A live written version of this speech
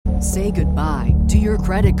Say goodbye to your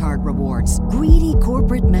credit card rewards. Greedy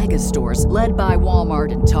corporate mega stores, led by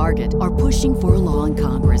Walmart and Target, are pushing for a law in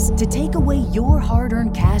Congress to take away your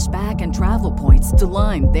hard-earned cash back and travel points to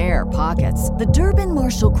line their pockets. The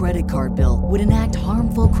Durbin-Marshall credit card bill would enact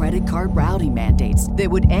harmful credit card routing mandates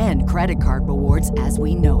that would end credit card rewards as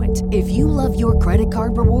we know it. If you love your credit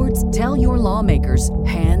card rewards, tell your lawmakers,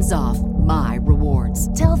 hands off my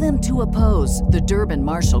rewards. Tell them to oppose the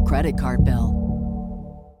Durbin-Marshall credit card bill.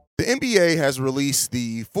 The NBA has released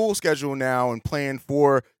the full schedule now and plan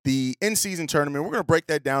for the in-season tournament. We're going to break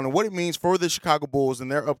that down and what it means for the Chicago Bulls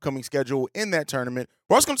and their upcoming schedule in that tournament.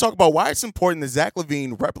 We're also going to talk about why it's important that Zach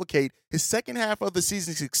LaVine replicate his second half of the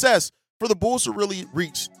season's success for the Bulls to really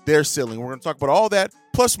reach their ceiling. We're going to talk about all that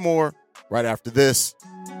plus more right after this.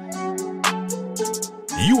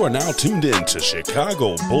 You are now tuned in to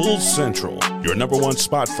Chicago Bulls Central, your number one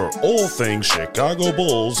spot for all things Chicago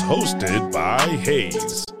Bulls, hosted by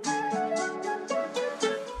Hayes.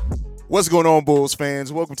 What's going on, Bulls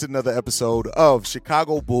fans? Welcome to another episode of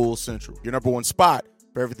Chicago Bulls Central, your number one spot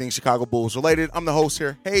for everything Chicago Bulls related. I'm the host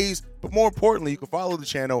here, Hayes, but more importantly, you can follow the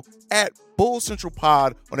channel at Bulls Central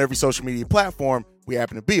Pod on every social media platform we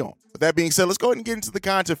happen to be on. With that being said, let's go ahead and get into the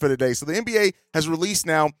content for today. So the NBA has released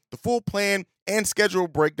now the full plan and schedule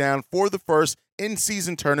breakdown for the first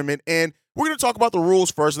in-season tournament, and we're going to talk about the rules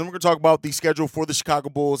first, and then we're going to talk about the schedule for the Chicago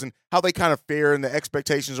Bulls and how they kind of fare and the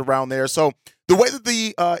expectations around there. So the way that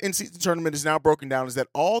the in-season tournament is now broken down is that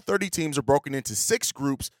all 30 teams are broken into 6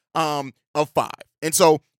 groups of 5. And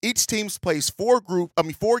so each team plays 4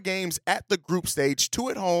 games at the group stage,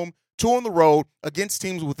 2 at home, 2 on the road against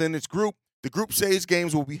teams within its group. The group stage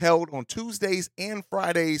games will be held on Tuesdays and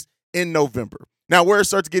Fridays in November. Now, where it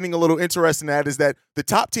starts getting a little interesting at is that the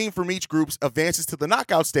top team from each group advances to the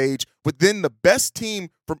knockout stage, but then the best team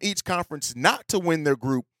from each conference not to win their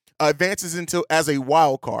group advances into as a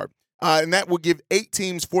wild card. And that will give 8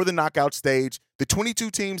 teams for the knockout stage. The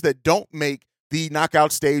 22 teams that don't make the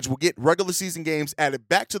knockout stage will get regular season games added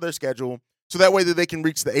back to their schedule, so that way that they can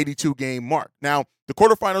reach the 82-game mark. Now, the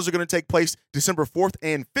quarterfinals are going to take place December 4th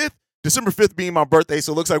and 5th. December 5th being my birthday,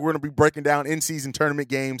 so it looks like we're going to be breaking down in-season tournament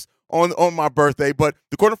games on my birthday. But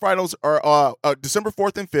the quarterfinals are December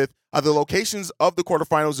 4th and 5th. The locations of the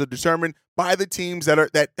quarterfinals are determined by the teams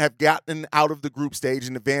that have gotten out of the group stage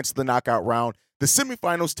and advanced to the knockout round. The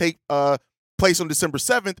semifinals take place on December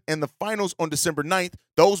 7th, and the finals on December 9th.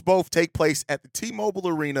 Those both take place at the T-Mobile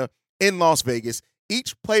Arena in Las Vegas.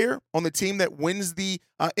 Each player on the team that wins the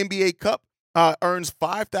NBA Cup earns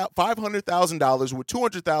 $500,000 with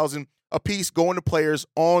 $200,000 apiece going to players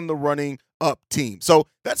on the running up team. So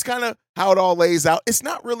that's kind of how it all lays out. It's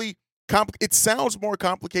not really it sounds more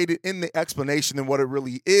complicated in the explanation than what it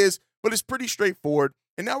really is, but it's pretty straightforward.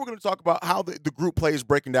 And now we're going to talk about how the group play is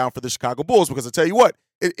breaking down for the Chicago Bulls, because I tell you what,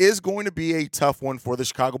 it is going to be a tough one for the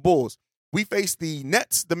Chicago Bulls. We face the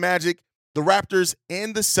Nets, the Magic, the Raptors,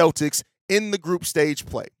 and the Celtics in the group stage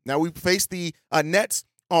play. Now we face the Nets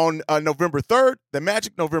on November 3rd, the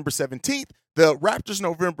Magic November 17th, the Raptors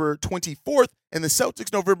November 24th, and the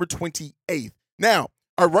Celtics November 28th. Now,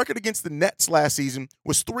 our record against the Nets last season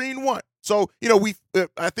was 3-1. So,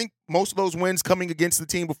 I think most of those wins coming against the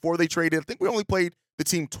team before they traded. I think we only played the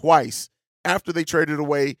team twice after they traded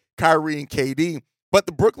away Kyrie and KD. But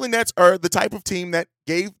the Brooklyn Nets are the type of team that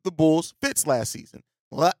gave the Bulls fits last season.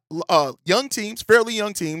 Young teams, fairly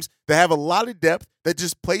young teams that have a lot of depth, that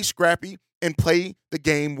just play scrappy and play the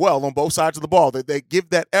game well on both sides of the ball. They give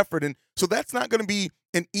that effort. And so that's not going to be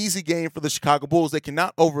an easy game for the Chicago Bulls. They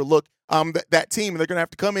cannot overlook that team. And they're going to have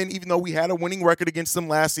to come in, even though we had a winning record against them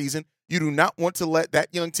last season. You do not want to let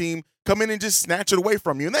that young team come in and just snatch it away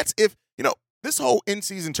from you. And that's if, this whole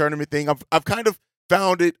in-season tournament thing, I've kind of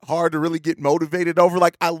found it hard to really get motivated over.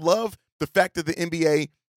 Like, I love the fact that the NBA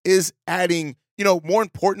is adding more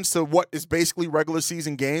importance to what is basically regular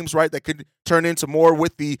season games, right? That could turn into more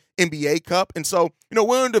with the NBA Cup. And so,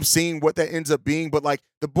 we'll end up seeing what that ends up being. But like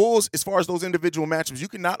the Bulls, as far as those individual matchups, you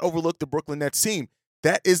cannot overlook the Brooklyn Nets team.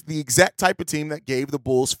 That is the exact type of team that gave the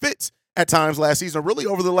Bulls fits at times last season, really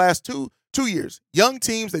over the last two years. Young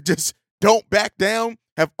teams that just don't back down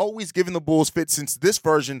have always given the Bulls fits since this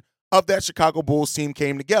version of that Chicago Bulls team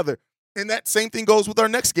came together. And that same thing goes with our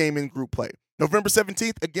next game in group play. November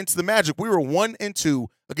 17th against the Magic. We were 1-2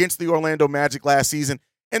 against the Orlando Magic last season.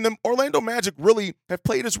 And the Orlando Magic really have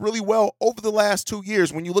played us really well over the last 2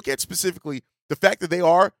 years. When you look at specifically the fact that they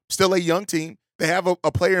are still a young team, they have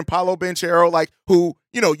a player in Paolo Banchero, who,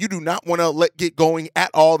 you do not want to let get going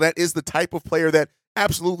at all. That is the type of player that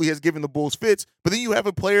absolutely has given the Bulls fits. But then you have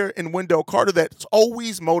a player in Wendell Carter that's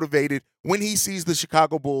always motivated when he sees the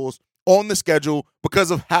Chicago Bulls on the schedule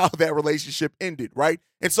because of how that relationship ended, right?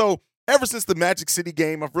 And so ever since the Magic City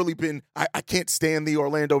game, I've really been, I can't stand the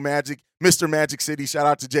Orlando Magic, Mr. Magic City. Shout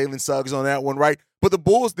out to Jalen Suggs on that one, right? But the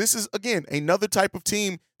Bulls, this is, again, another type of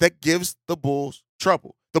team that gives the Bulls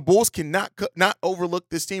trouble. The Bulls cannot not overlook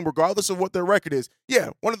this team, regardless of what their record is. Yeah,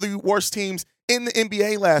 one of the worst teams in the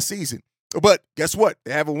NBA last season. But guess what?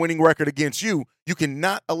 They have a winning record against you. You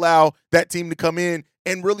cannot allow that team to come in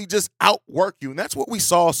and really just outwork you. And that's what we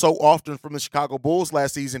saw so often from the Chicago Bulls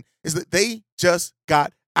last season, is that they just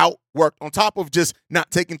got outworked, on top of just not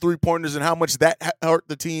taking three-pointers and how much that hurt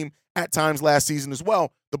the team at times last season as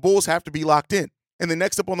well. The Bulls have to be locked in. And then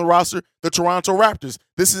next up on the roster, the Toronto Raptors.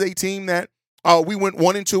 This is a team that we went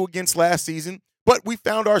 1-2 against last season, but we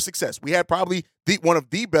found our success. We had probably one of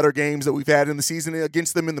the better games that we've had in the season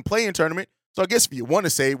against them in the play-in tournament. So I guess if you want to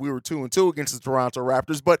say we were 2-2 against the Toronto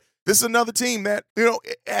Raptors, but this is another team that,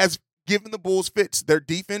 has given the Bulls fits. Their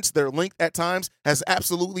defense, their length at times has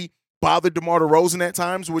absolutely bothered DeMar DeRozan at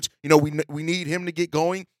times, which, we need him to get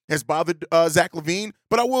going, has bothered Zach LaVine.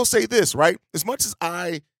 But I will say this, right? As much as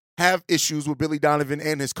I have issues with Billy Donovan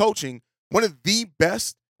and his coaching, one of the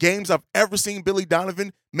best games I've ever seen Billy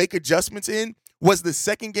Donovan make adjustments in was the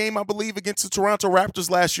second game, I believe, against the Toronto Raptors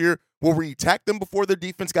last year, where we attacked them before their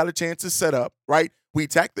defense got a chance to set up, right? We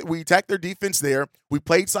attacked their defense there. We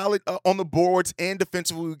played solid on the boards and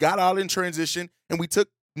defensively. We got out in transition, and we took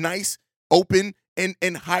nice, open,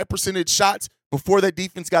 and high percentage shots before that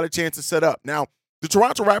defense got a chance to set up. Now, the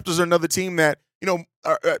Toronto Raptors are another team that,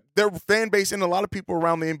 their fan base and a lot of people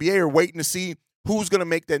around the NBA are waiting to see who's going to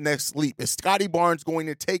make that next leap. Is Scotty Barnes going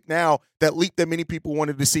to take now that leap that many people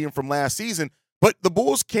wanted to see him from last season? But the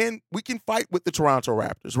Bulls we can fight with the Toronto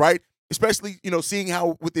Raptors, right? Especially, seeing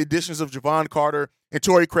how with the additions of Javon Carter and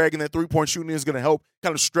Torrey Craig and that three-point shooting is going to help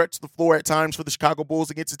kind of stretch the floor at times for the Chicago Bulls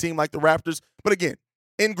against a team like the Raptors. But again,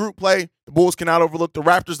 in group play, the Bulls cannot overlook the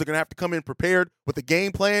Raptors. They're going to have to come in prepared with a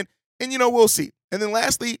game plan, and, we'll see. And then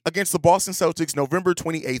lastly, against the Boston Celtics, November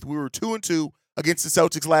 28th, we were 2-2 against the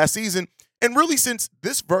Celtics last season. And really, since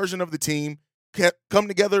this version of the team come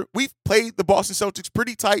together, we've played the Boston Celtics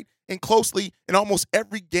pretty tight and closely in almost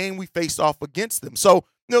every game we faced off against them. So,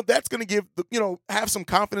 that's going to give, have some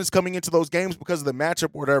confidence coming into those games because of the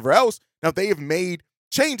matchup or whatever else. Now, they have made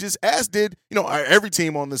changes, as did, every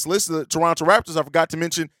team on this list. The Toronto Raptors, I forgot to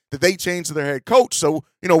mention that they changed their head coach. So,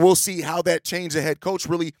 we'll see how that change of head coach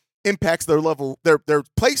really impacts their level, their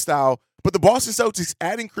play style. But the Boston Celtics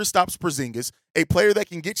adding Kristaps Porzingis, a player that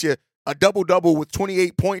can get you a double-double with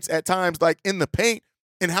 28 points at times, like in the paint,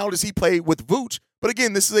 and how does he play with Vooch? But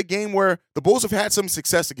again, this is a game where the Bulls have had some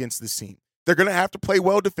success against this team. They're going to have to play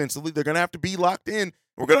well defensively. They're going to have to be locked in.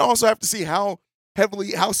 We're going to also have to see how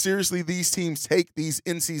seriously these teams take these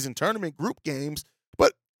in-season tournament group games.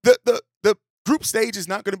 But the group stage is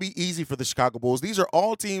not going to be easy for the Chicago Bulls. These are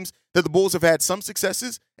all teams that the Bulls have had some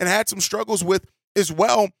successes and had some struggles with as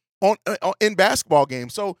well in basketball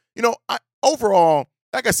games. So, overall,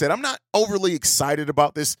 like I said, I'm not overly excited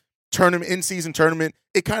about this tournament, in-season tournament.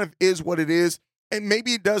 It kind of is what it is, and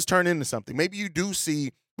maybe it does turn into something. Maybe you do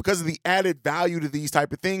see, because of the added value to these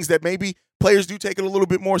type of things, that maybe players do take it a little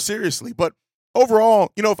bit more seriously. But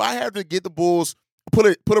overall, if I had to get the Bulls, put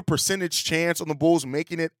a percentage chance on the Bulls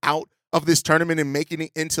making it out of this tournament and making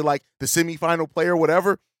it into like the semifinal play or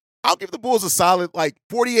whatever, I'll give the Bulls a solid like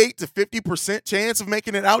 48 to 50% chance of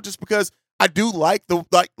making it out, just because I do like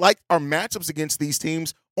our matchups against these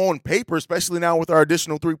teams on paper, especially now with our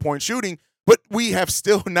additional three-point shooting. But we have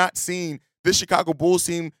still not seen this Chicago Bulls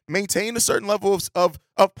team maintain a certain level of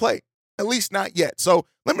play, at least not yet. So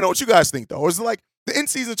let me know what you guys think, though. Is it like the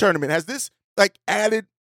in-season tournament, has this like added,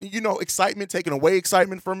 excitement, taken away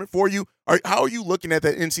excitement from it for you? Or how are you looking at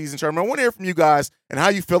that in-season tournament? I want to hear from you guys and how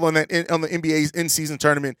you feel on that on the NBA's in-season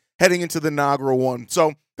tournament heading into the inaugural one.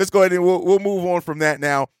 So let's go ahead and we'll move on from that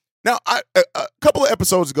now. Now, a couple of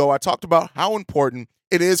episodes ago, I talked about how important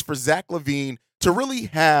it is for Zach LaVine to really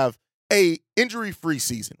have a injury-free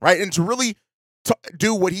season, right? And to really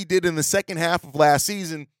do what he did in the second half of last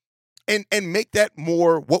season and make that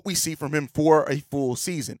more what we see from him for a full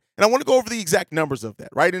season. And I want to go over the exact numbers of that,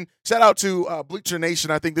 right? And shout out to Bleacher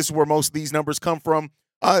Nation. I think this is where most of these numbers come from.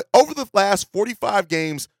 Over the last 45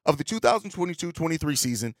 games of the 2022-23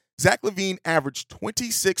 season, Zach LaVine averaged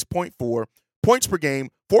 26.4 points per game,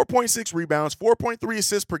 4.6 rebounds, 4.3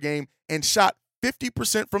 assists per game, and shot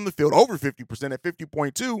 50% from the field, over 50% at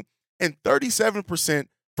 50.2, and 37%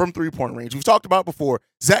 from three-point range. We've talked about before,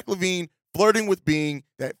 Zach LaVine flirting with being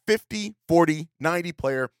that 50, 40, 90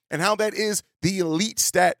 player, and how that is the elite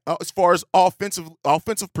stat as far as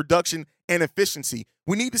offensive production and efficiency.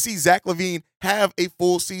 We need to see Zach LaVine have a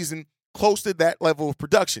full season close to that level of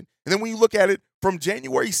production. And then when you look at it from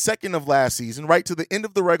January 2nd of last season, right to the end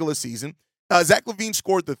of the regular season, Zach LaVine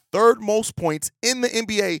scored the third most points in the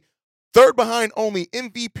NBA, third behind only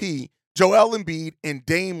MVP Joel Embiid and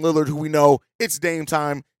Dame Lillard, who we know it's Dame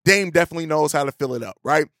time. Dame definitely knows how to fill it up,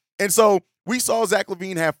 right? And so we saw Zach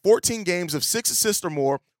LaVine have 14 games of 6 assists or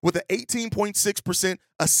more with an 18.6%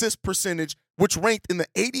 assist percentage, which ranked in the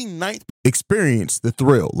 89th. Experience the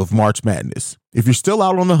thrill of March Madness. If you're still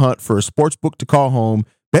out on the hunt for a sports book to call home,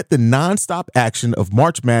 bet the nonstop action of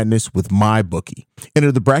March Madness with MyBookie.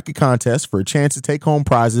 Enter the bracket contest for a chance to take home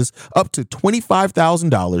prizes up to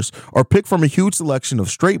 $25,000 or pick from a huge selection of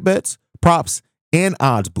straight bets, props, and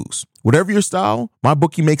odds boosts. Whatever your style,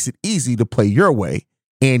 MyBookie makes it easy to play your way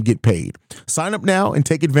and get paid. Sign up now and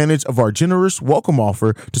take advantage of our generous welcome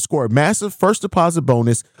offer to score a massive first deposit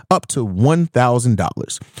bonus up to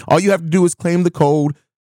 $1,000. All you have to do is claim the code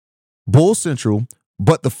Bull Central,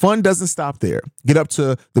 but the fun doesn't stop there. Get up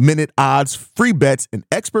to the minute odds, free bets, and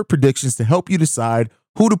expert predictions to help you decide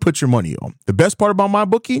who to put your money on. The best part about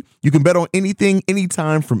MyBookie, you can bet on anything,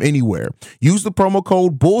 anytime, from anywhere. Use the promo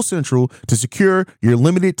code Bull Central to secure your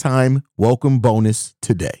limited time welcome bonus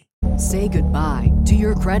today. Say goodbye to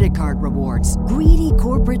your credit card rewards. Greedy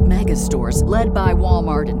corporate mega stores, led by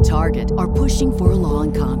Walmart and Target, are pushing for a law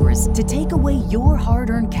in Congress to take away your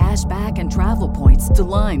hard-earned cash back and travel points to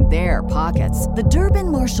line their pockets. The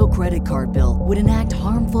Durbin-Marshall credit card bill would enact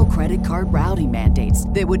harmful credit card routing mandates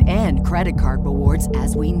that would end credit card rewards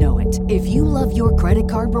as we know it. If you love your credit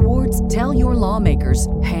card rewards, tell your lawmakers,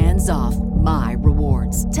 hands off my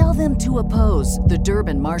rewards. Tell them to oppose the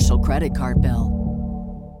Durbin-Marshall credit card bill.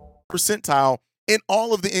 Percentile in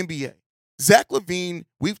all of the NBA. Zach LaVine,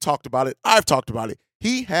 we've talked about it. I've talked about it.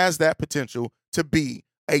 He has that potential to be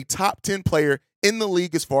a top 10 player in the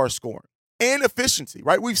league as far as scoring and efficiency,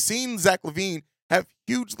 right? We've seen Zach LaVine have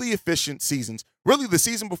hugely efficient seasons. Really, the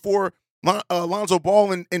season before Lonzo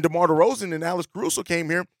Ball and DeMar DeRozan and Alex Caruso came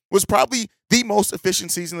here was probably the most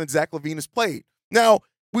efficient season that Zach LaVine has played. Now,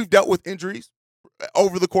 we've dealt with injuries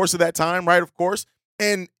over the course of that time, right, of course,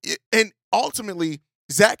 and ultimately,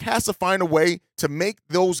 Zach has to find a way to make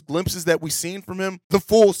those glimpses that we've seen from him the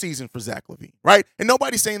full season for Zach LaVine, right? And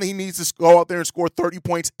nobody's saying that he needs to go out there and score 30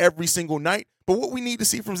 points every single night. But what we need to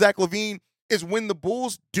see from Zach LaVine is when the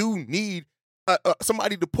Bulls do need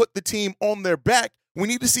somebody to put the team on their back, we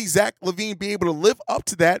need to see Zach LaVine be able to live up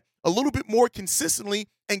to that a little bit more consistently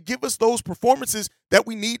and give us those performances that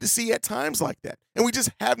we need to see at times like that. And we just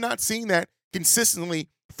have not seen that consistently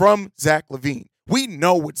from Zach LaVine. We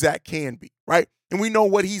know what Zach can be, right? And we know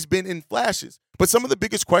what he's been in flashes. But some of the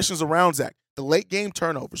biggest questions around Zach, the late game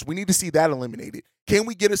turnovers, we need to see that eliminated. Can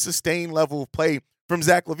we get a sustained level of play from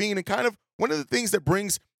Zach LaVine? And kind of one of the things that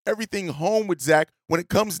brings everything home with Zach when it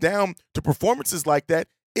comes down to performances like that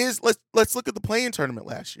is let's look at the play-in tournament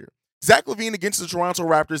last year. Zach LaVine against the Toronto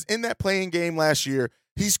Raptors in that play-in game last year,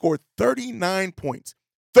 he scored 39 points,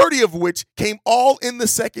 30 of which came all in the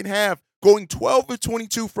second half, going 12 of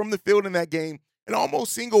 22 from the field in that game and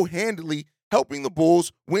almost single-handedly helping the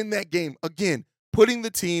Bulls win that game. Again, putting the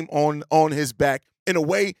team on his back in a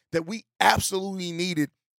way that we absolutely needed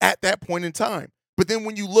at that point in time. But then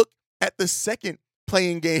when you look at the second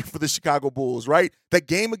playing game for the Chicago Bulls, right? That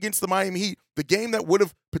game against the Miami Heat, the game that would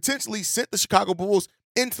have potentially sent the Chicago Bulls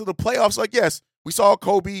into the playoffs. Like, yes, we saw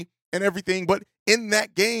Kobe and everything, but in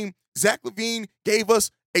that game, Zach LaVine gave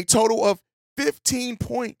us a total of 15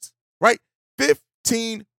 points, right?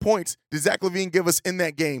 15 points did Zach LaVine give us in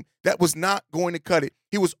that game. That was not going to cut it.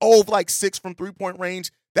 He was 0 of like 6 from three-point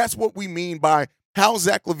range. That's what we mean by how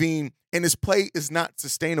Zach LaVine and his play is not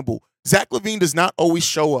sustainable. Zach LaVine does not always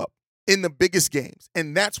show up in the biggest games,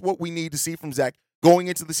 and that's what we need to see from Zach going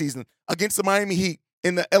into the season. Against the Miami Heat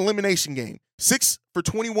in the elimination game, 6 for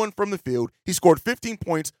 21 from the field. He scored 15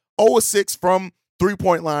 points, 0 of 6 from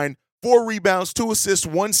three-point line, 4 rebounds, 2 assists,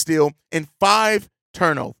 1 steal, and 5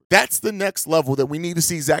 turnovers. That's the next level that we need to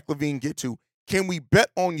see Zach LaVine get to. Can we bet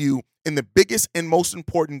on you in the biggest and most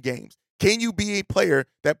important games? Can you be a player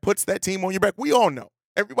that puts that team on your back? We all know.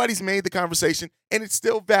 Everybody's made the conversation, and it's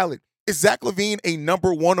still valid. Is Zach LaVine a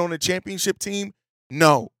number one on a championship team?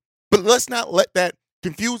 No. But let's not let that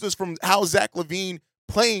confuse us from how Zach LaVine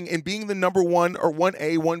playing and being the number one or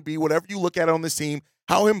 1A, 1B, whatever you look at on this team,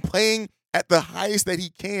 how him playing at the highest that he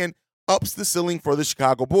can ups the ceiling for the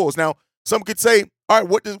Chicago Bulls. Now, some could say, all right,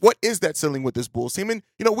 what is that ceiling with this Bulls team? And,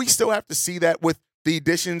 we still have to see that with the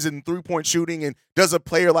additions and three-point shooting, and does a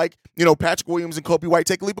player like, Patrick Williams and Kobe White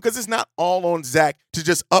take a lead? Because it's not all on Zach to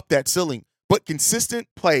just up that ceiling. But consistent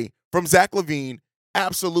play from Zach LaVine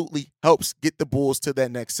absolutely helps get the Bulls to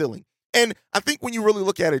that next ceiling. And I think when you really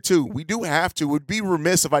look at it too, we do have to. It would be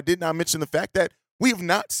remiss if I did not mention the fact that we have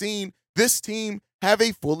not seen this team have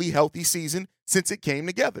a fully healthy season since it came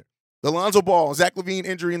together. The Lonzo Ball, Zach LaVine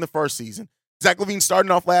injury in the first season. Zach LaVine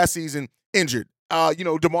starting off last season injured.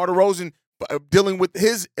 DeMar DeRozan dealing with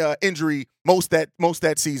his injury most that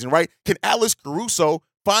season, right? Can Alex Caruso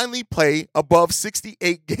finally play above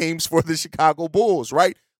 68 games for the Chicago Bulls,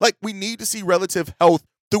 right? Like, we need to see relative health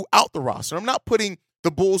throughout the roster. I'm not putting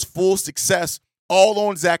the Bulls' full success all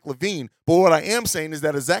on Zach LaVine, but what I am saying is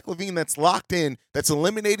that a Zach LaVine that's locked in, that's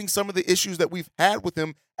eliminating some of the issues that we've had with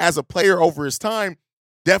him as a player over his time,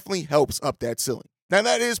 definitely helps up that ceiling. Now,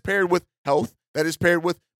 that is paired with health. That is paired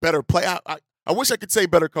with better play. I wish I could say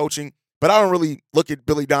better coaching, but I don't really look at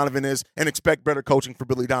Billy Donovan as and expect better coaching for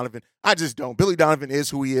Billy Donovan. I just don't. Billy Donovan is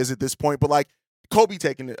who he is at this point, but like Kobe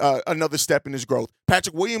taking another step in his growth.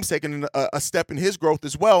 Patrick Williams taking a step in his growth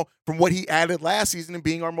as well from what he added last season and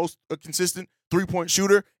being our most consistent three-point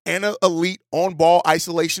shooter and an elite on-ball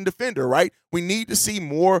isolation defender, right? We need to see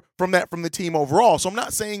more from that from the team overall. So I'm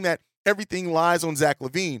not saying that everything lies on Zach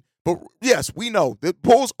LaVine, but yes, we know the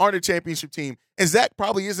Bulls aren't a championship team, and Zach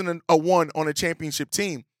probably isn't a one on a championship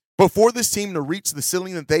team. But for this team to reach the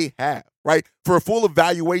ceiling that they have, right, for a full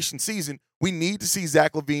evaluation season, we need to see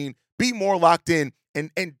Zach LaVine be more locked in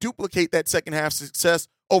and duplicate that second half success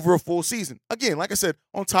over a full season. Again, like I said,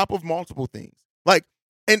 on top of multiple things. Like,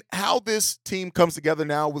 and how this team comes together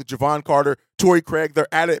now with Javon Carter, Torrey Craig, their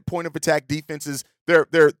added point of attack defenses,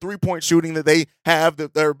 their three-point shooting that they have,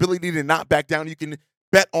 their ability to not back down. You can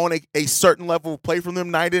bet on a certain level of play from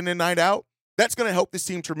them night in and night out. That's going to help this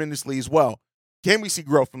team tremendously as well. Can we see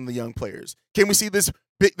growth from the young players? Can we see this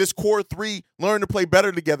core three learn to play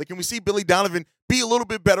better together? Can we see Billy Donovan be a little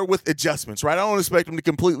bit better with adjustments, right? I don't expect him to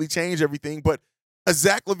completely change everything, but a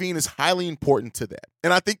Zach LaVine is highly important to that.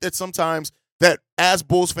 And I think that sometimes that as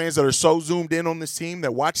Bulls fans that are so zoomed in on this team,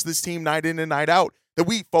 that watch this team night in and night out, that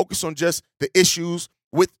we focus on just the issues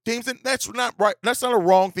with teams. And that's not right. That's not a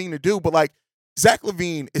wrong thing to do, but like Zach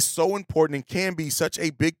LaVine is so important and can be such a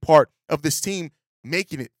big part of this team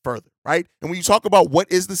making it further, right? And when you talk about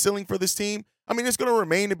what is the ceiling for this team, I mean, it's going to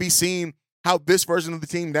remain to be seen how this version of the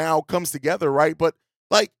team now comes together, right? But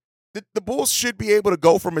like the Bulls should be able to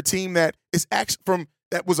go from a team that is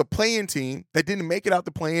that was a play-in team that didn't make it out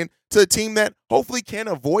the play-in to a team that hopefully can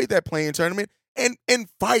avoid that play-in tournament and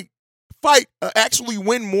actually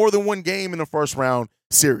win more than one game in the first round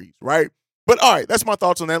series, right? But all right, that's my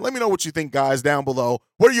thoughts on that. Let me know what you think, guys, down below.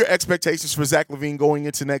 What are your expectations for Zach LaVine going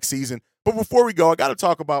into next season? But before we go, I got to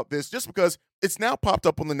talk about this just because it's now popped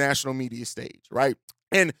up on the national media stage, right?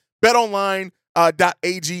 And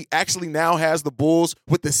BetOnline.ag actually now has the Bulls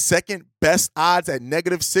with the second best odds at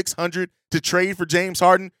 -600 to trade for James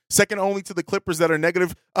Harden, second only to the Clippers that are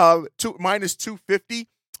minus 250.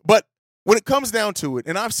 But when it comes down to it,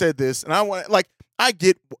 and I've said this, and I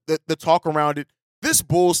get the talk around it, this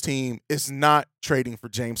Bulls team is not trading for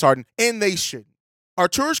James Harden, and they shouldn't.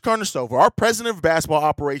 Arturas Karnisovas, our president of basketball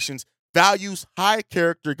operations, values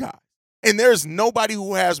high-character guys. And there's nobody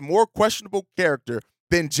who has more questionable character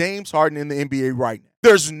than James Harden in the NBA right now.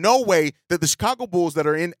 There's no way that the Chicago Bulls that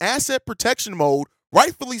are in asset protection mode,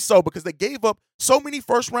 rightfully so, because they gave up so many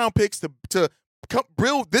first-round picks to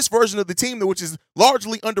build this version of the team, which is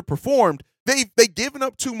largely underperformed, they've given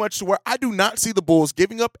up too much to where I do not see the Bulls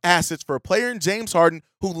giving up assets for a player in James Harden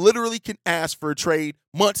who literally can ask for a trade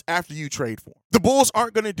months after you trade for him. The Bulls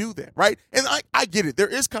aren't going to do that, right? And I get it. There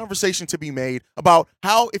is conversation to be made about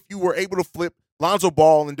how if you were able to flip Lonzo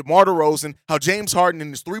Ball and DeMar DeRozan, how James Harden in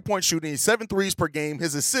his three-point shooting, his 7 threes per game,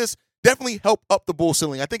 his assists definitely help up the Bulls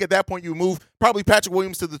ceiling. I think at that point you move probably Patrick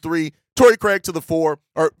Williams to the 3, Torrey Craig to the 4,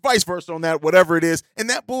 or vice versa on that, whatever it is. And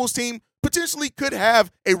that Bulls team potentially could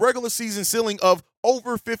have a regular season ceiling of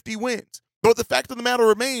over 50 wins. But the fact of the matter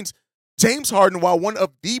remains, James Harden, while one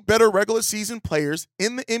of the better regular season players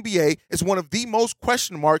in the NBA, is one of the most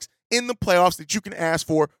question marks in the playoffs that you can ask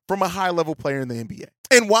for from a high-level player in the NBA.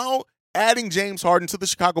 And while adding James Harden to the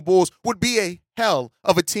Chicago Bulls would be a hell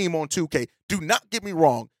of a team on 2K, do not get me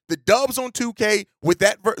wrong. The dubs on 2K with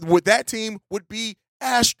that team would be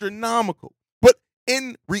astronomical. But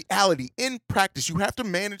in reality, in practice, you have to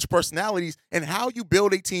manage personalities, and how you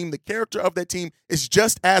build a team, the character of that team is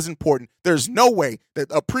just as important. There's no way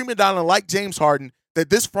that a prima donna like James Harden that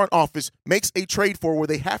this front office makes a trade for where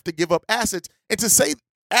they have to give up assets. And to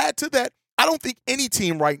add to that, I don't think any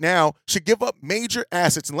team right now should give up major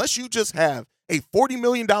assets unless you just have a $40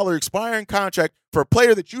 million expiring contract for a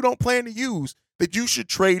player that you don't plan to use, that you should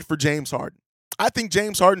trade for James Harden. I think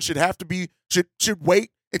James Harden should wait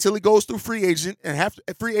until he goes through free agency and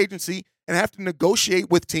have to negotiate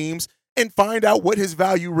with teams and find out what his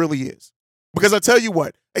value really is. Because I tell you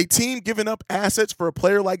what, a team giving up assets for a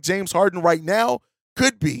player like James Harden right now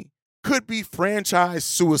could be franchise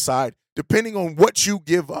suicide, depending on what you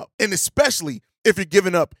give up, and especially if you're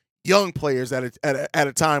giving up young players at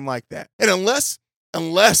a time like that. And unless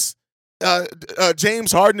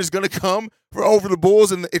James Harden is going to come for over the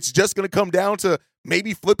Bulls, and it's just going to come down to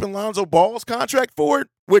maybe flipping Lonzo Ball's contract for it,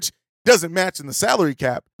 which doesn't match in the salary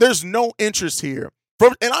cap. There's no interest here.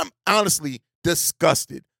 And I'm honestly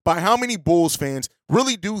disgusted by how many Bulls fans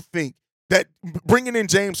really do think that bringing in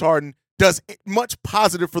James Harden does much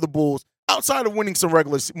positive for the Bulls outside of winning some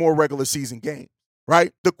more regular season games,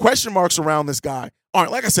 right? The question marks around this guy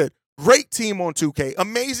aren't, like I said, great team on 2K,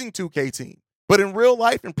 amazing 2K team. But in real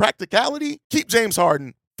life and practicality, keep James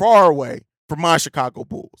Harden far away from my Chicago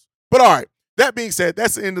Bulls. But all right, that being said,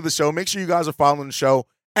 that's the end of the show. Make sure you guys are following the show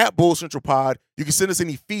at Bull Central Pod. You can send us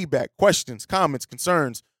any feedback, questions, comments,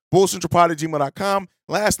 concerns, bullcentralpod@gmail.com.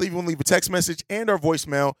 Lastly, if you want to leave a text message and our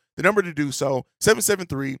voicemail, the number to do so,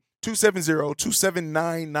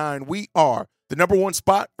 773-270-2799. We are the number one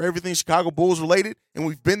spot for everything Chicago Bulls related, and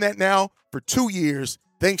we've been that now for 2 years,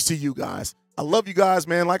 thanks to you guys. I love you guys,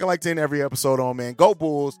 man. Like I like to end every episode on, man. Go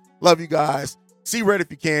Bulls. Love you guys. See red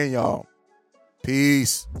if you can, y'all.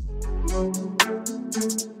 Peace.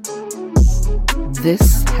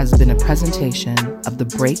 This has been a presentation of the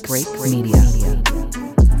Break Media.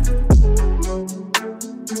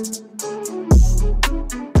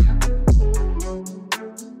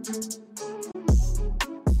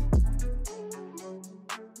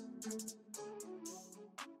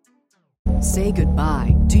 Say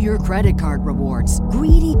goodbye to your credit card rewards.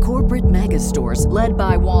 Greedy corporate mega stores, led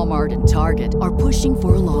by Walmart and Target, are pushing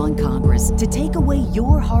for a law in Congress to take away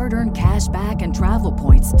your hard-earned cash back and travel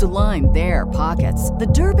points to line their pockets. The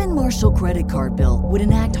Durbin-Marshall credit card bill would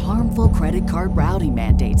enact harmful credit card routing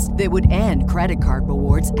mandates that would end credit card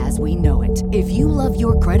rewards as we know it. If you love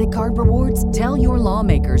your credit card rewards, tell your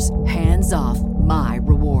lawmakers, hands off my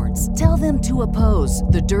rewards. Tell them to oppose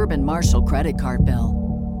the Durbin-Marshall credit card bill.